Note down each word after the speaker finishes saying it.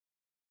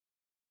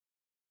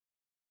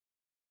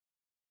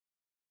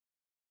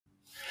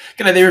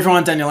G'day there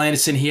everyone, Daniel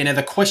Anderson here. Now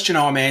the question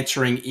I'm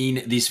answering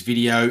in this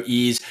video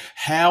is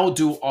how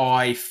do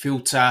I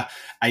filter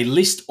a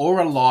list or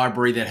a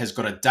library that has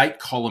got a date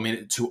column in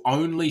it to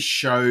only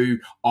show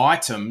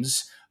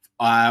items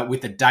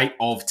with the date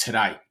of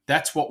today?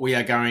 That's what we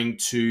are going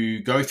to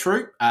go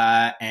through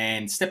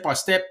and step by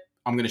step,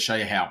 I'm going to show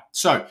you how.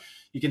 So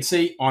you can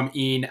see I'm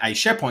in a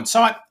SharePoint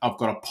site. I've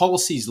got a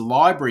policies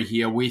library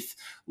here with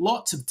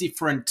lots of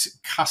different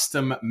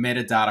custom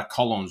metadata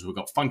columns. We've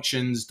got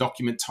functions,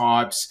 document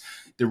types.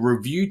 The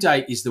review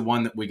date is the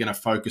one that we're going to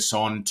focus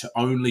on to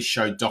only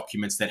show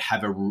documents that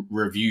have a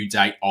review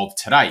date of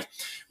today.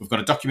 We've got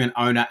a document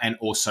owner and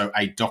also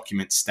a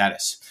document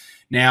status.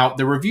 Now,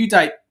 the review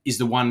date is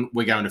the one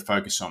we're going to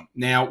focus on.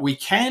 Now, we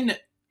can,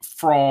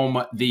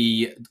 from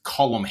the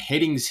column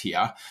headings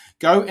here,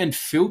 go and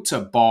filter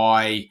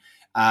by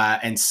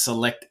and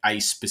select a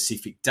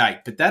specific date,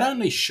 but that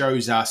only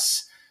shows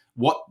us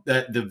what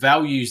the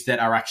values that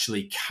are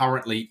actually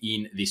currently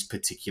in this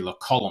particular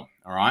column.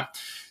 All right.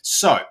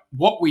 So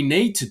what we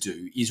need to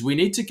do is we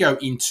need to go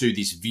into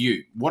this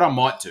view. What I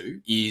might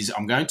do is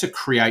I'm going to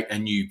create a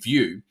new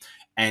view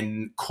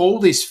and call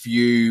this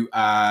view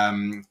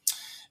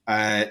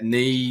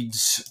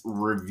needs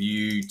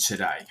review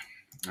today.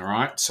 All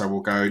right. So we'll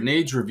go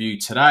needs review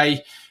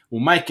today.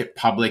 We'll make it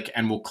public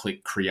and we'll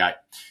click create.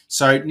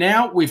 So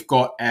now we've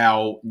got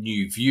our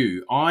new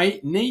view.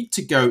 I need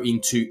to go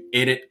into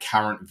edit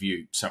current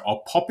view. So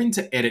I'll pop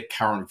into edit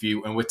current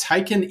view and we're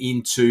taken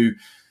into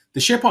the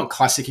SharePoint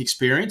Classic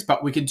experience,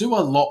 but we can do a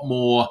lot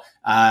more,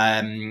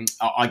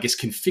 I guess,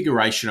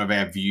 configuration of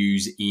our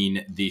views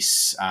in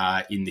this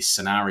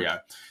scenario.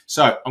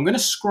 So I'm going to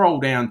scroll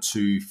down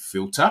to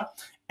filter,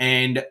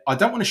 and I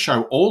don't want to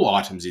show all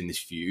items in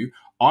this view.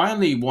 I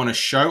only want to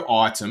show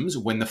items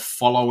when the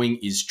following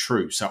is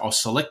true. So I'll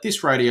select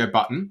this radio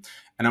button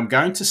and I'm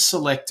going to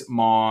select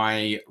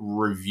my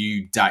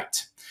review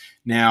date.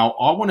 Now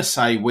I want to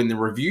say when the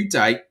review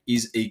date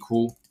is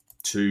equal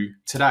to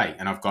today.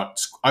 And I've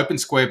got open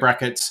square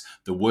brackets,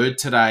 the word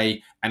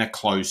today, and a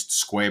closed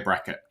square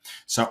bracket.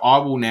 So I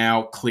will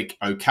now click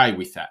OK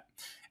with that.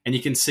 And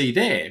you can see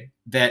there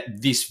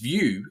that this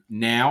view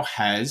now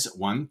has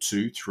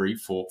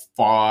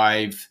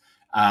 5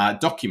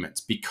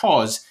 documents,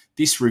 because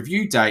this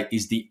review date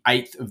is the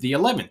 8th of the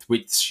 11th,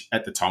 which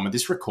at the time of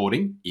this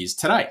recording is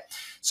today.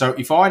 So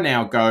if I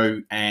now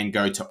go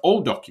to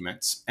all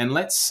documents, and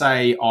let's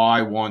say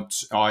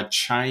I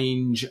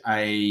change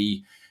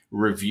a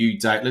review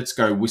date. Let's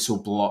go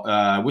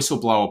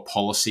whistleblower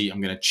policy.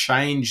 I'm going to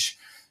change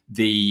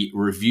the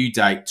review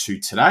date to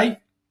today.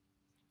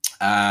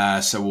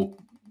 So we'll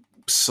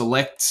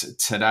select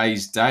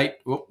today's date.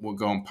 Oh, we're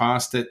going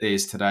past it.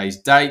 There's today's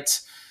date.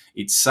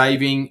 It's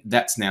saving.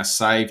 That's now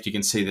saved. You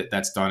can see that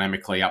that's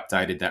dynamically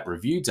updated that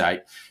review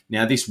date.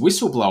 Now this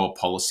whistleblower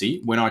policy,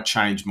 when I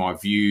change my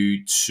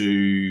view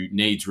to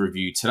needs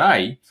review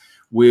today,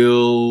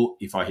 will,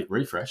 if I hit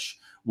refresh,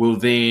 will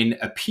then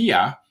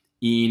appear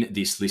in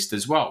this list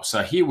as well.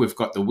 So here we've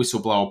got the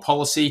whistleblower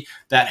policy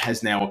that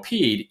has now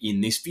appeared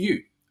in this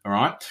view. All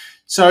right.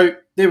 So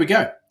there we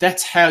go.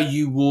 That's how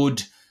you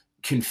would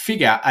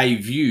configure a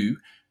view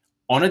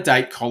on a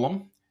date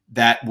column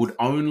that would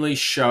only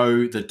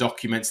show the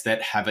documents that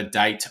have a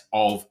date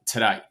of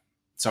today.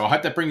 So I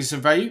hope that brings you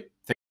some value.